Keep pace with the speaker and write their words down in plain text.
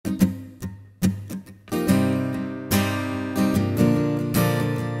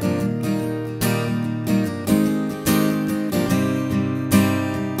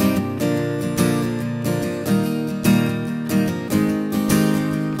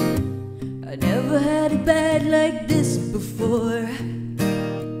bad like this before.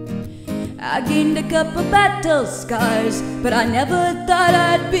 I gained a couple battle scars, but I never thought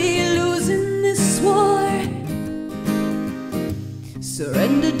I'd be losing this war.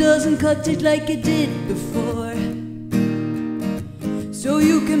 Surrender doesn't cut it like it did before. So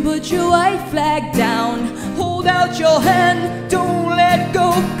you can put your white flag down, hold out your hand, don't let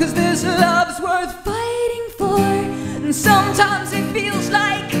go, 'cause this love's worth fighting for. And sometimes it feels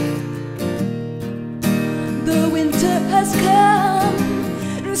like the winter has come,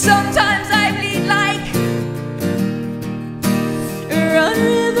 and sometimes I bleed like run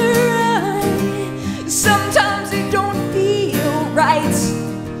river run. Sometimes it don't feel right,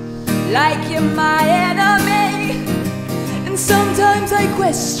 like you're my enemy. And sometimes I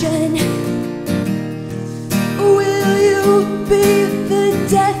question, will you be the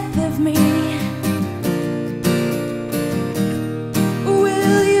death of me?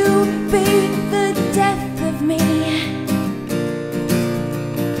 Will you be the death of me?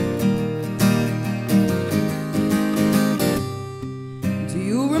 Do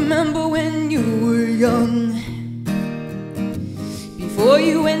you remember when you were young? Before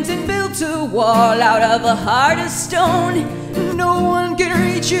you went and built a wall out of a heart of stone. No one can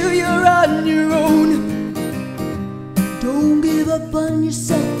reach you, you're on your own. Don't give up on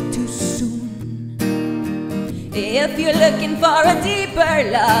yourself too soon. If you're looking for a deeper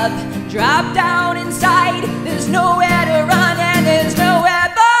love, drop down inside. There's nowhere to run and there's nowhere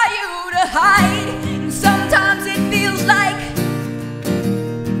for you to hide. And sometimes it feels like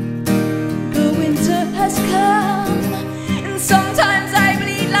the winter has come, and sometimes I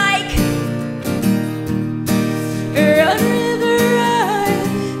bleed like run river run.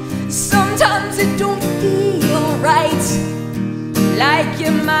 Sometimes it don't feel right, like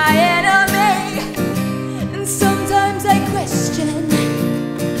you're my enemy. And sometimes I question,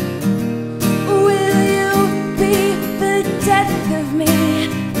 will you be the death of me?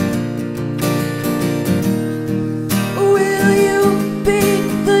 Will you be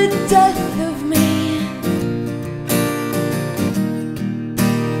the death of me?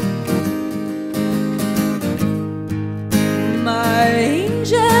 My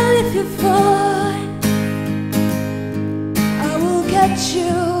angel, if you fall, I will catch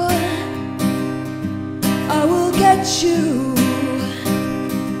you, I will catch you.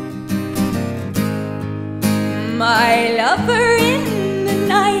 My lover in the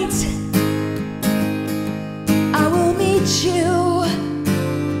night, I will meet you,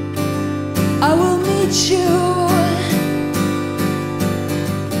 I will meet you.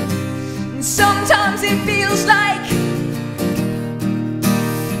 And sometimes it feels like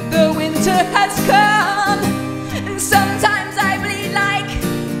the winter has come, and sometimes I bleed like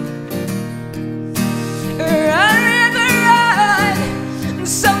run river run. And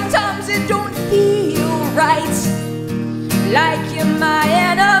sometimes it don't feel right, like you're my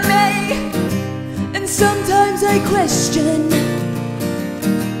enemy. And sometimes I question,